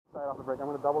off the brake. I'm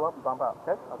going to double up and bump out,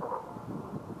 okay? Okay.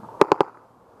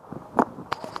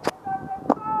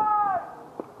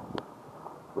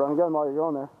 Run and gun while you're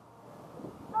going there.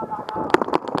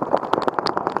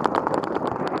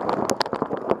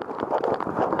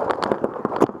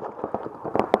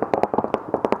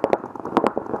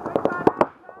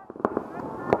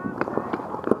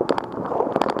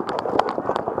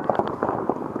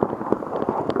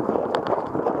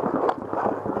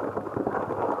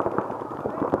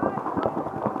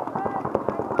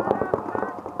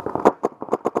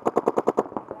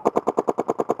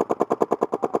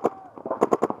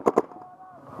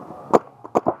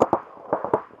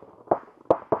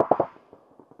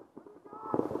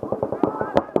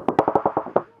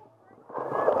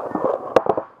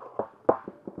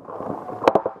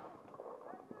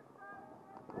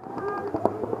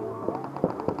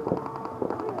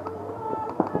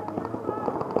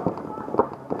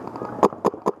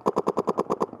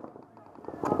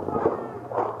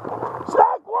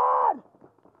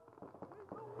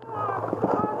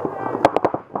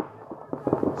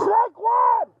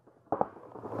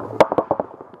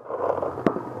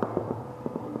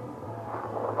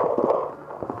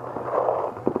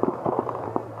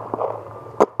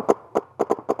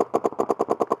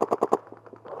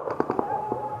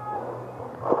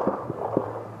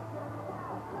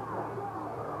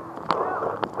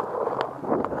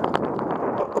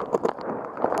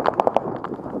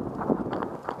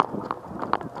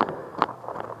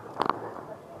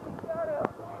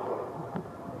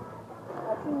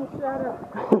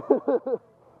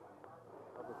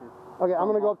 Okay, I'm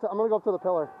gonna go up to the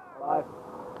pillar. Five.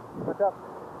 Look up.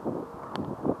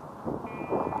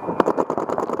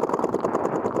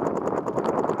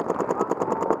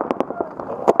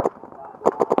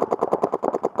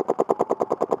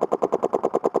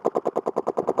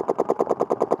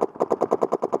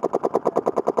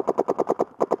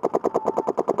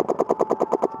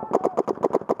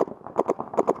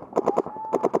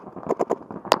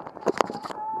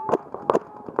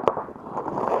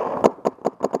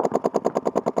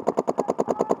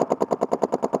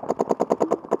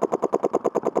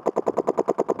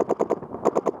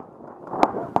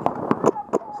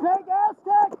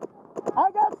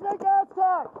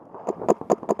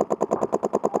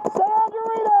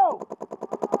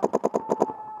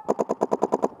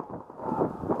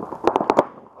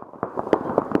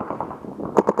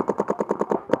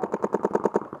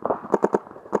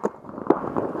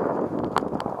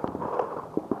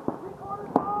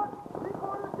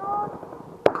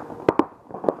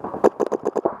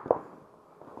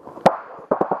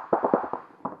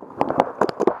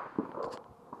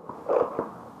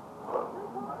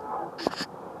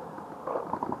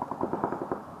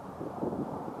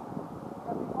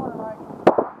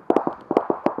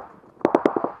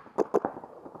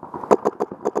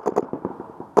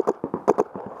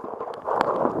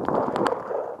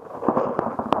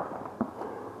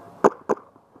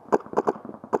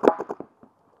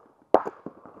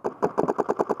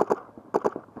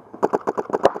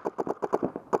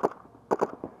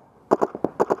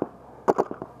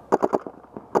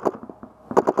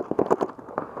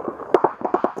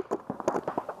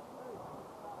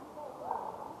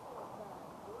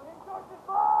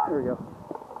 Here we go.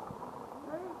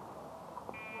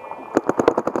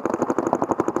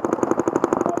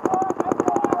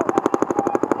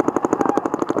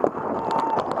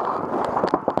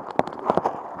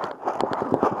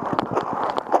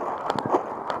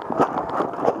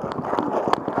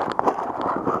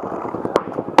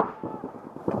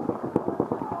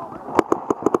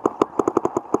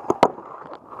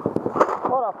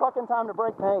 What a fucking time to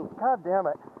break paint. God damn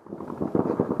it.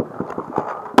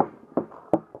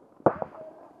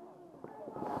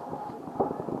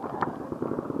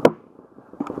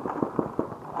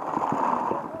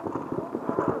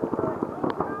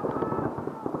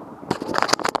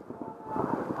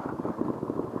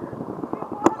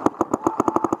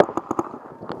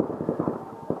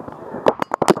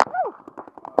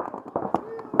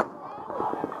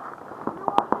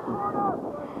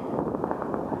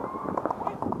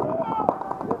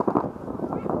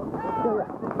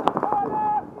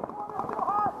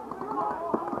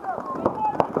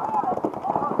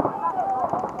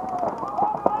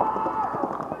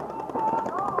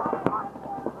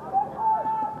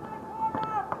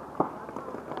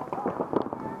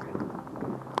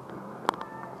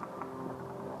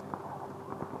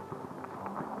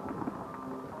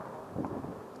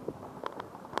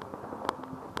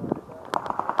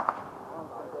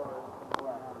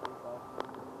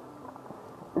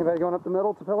 Anybody going up the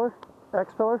middle to pillar?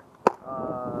 X pillar?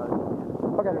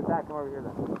 Okay. Zach, come over here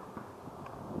then.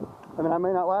 I mean, I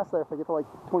may not last there if I get to like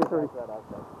 20, 30.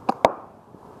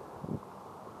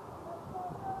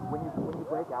 When you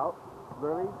break out,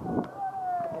 literally,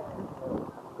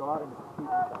 go out and shoot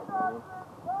inside,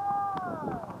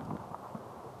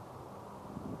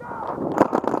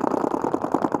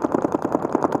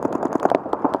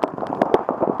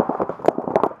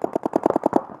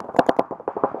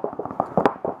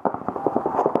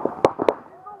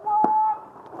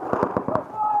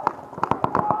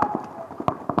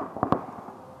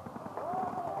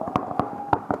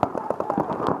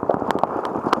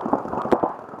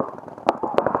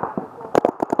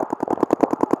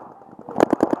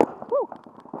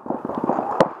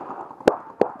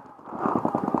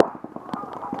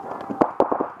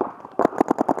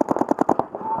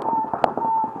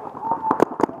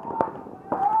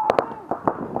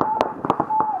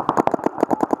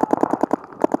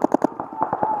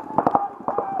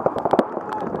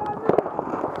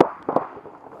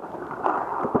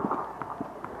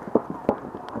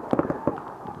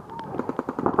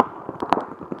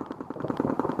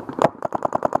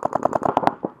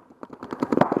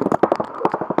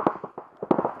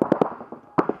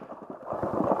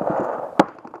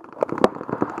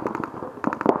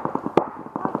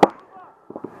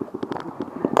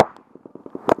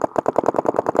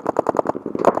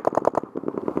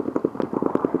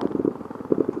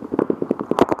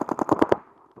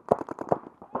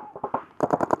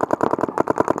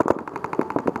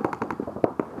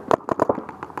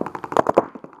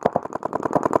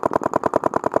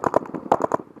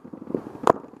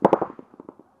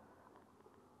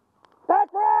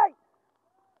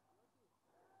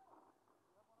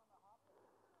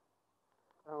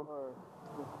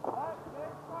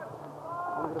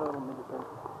 you know what I mean?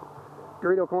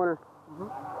 Dorito corner.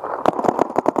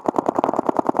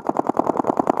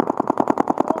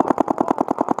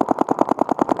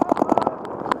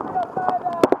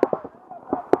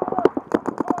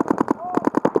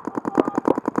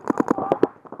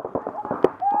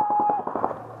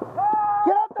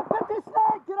 Get up the 50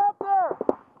 snake! Get up there!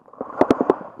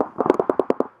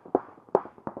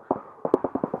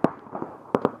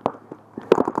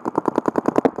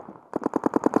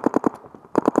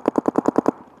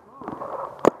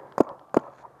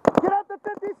 Get up the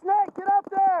 50 snake! Get up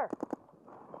there!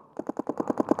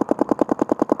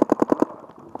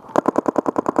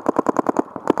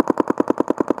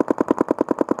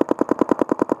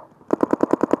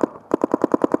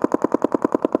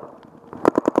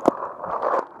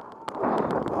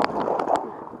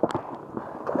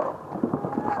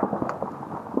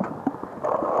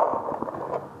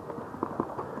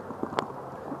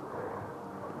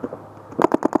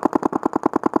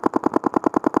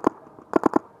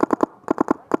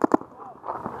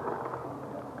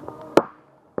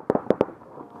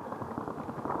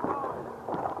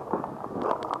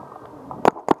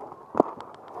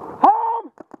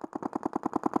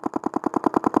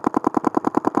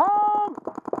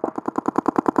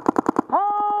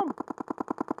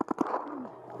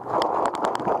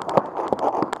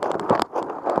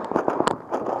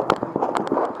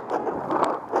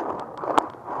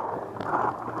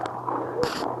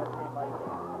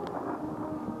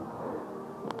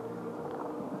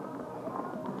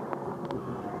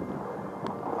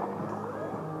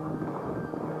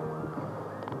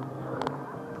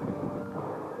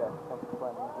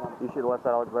 You shoot left side,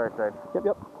 I'll look right side. Yep,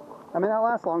 yep. I mean, that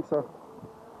lasts long, so.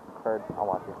 Heard. I'll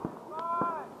watch you.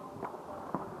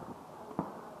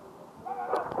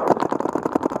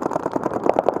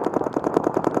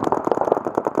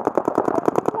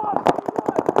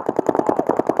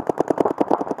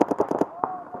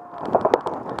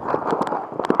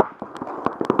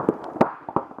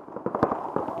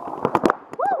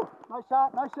 Woo! Nice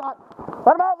shot, nice shot.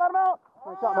 Let him out, let him out.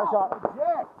 Nice shot, nice shot.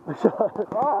 Nice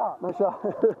shot. Nice shot.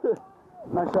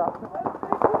 Nice shot.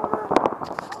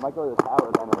 I might go to the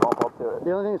towers and then bump up to it.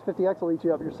 The only thing is 50X will eat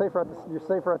you up. You're safer at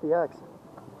the X.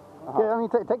 Yeah, I mean,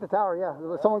 take the tower, yeah.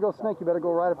 If someone goes snake, you better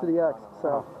go right up to the X,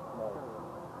 so.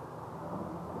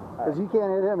 Because you can't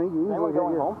hit him, he can easily hit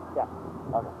going you. home? Yeah.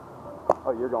 Okay.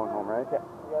 Oh, you're going home, right? Yeah.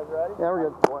 You guys ready? Yeah, we're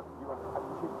good. What? You want to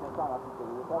shoot this on? I'll shoot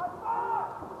this up.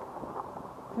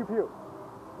 Pew pew.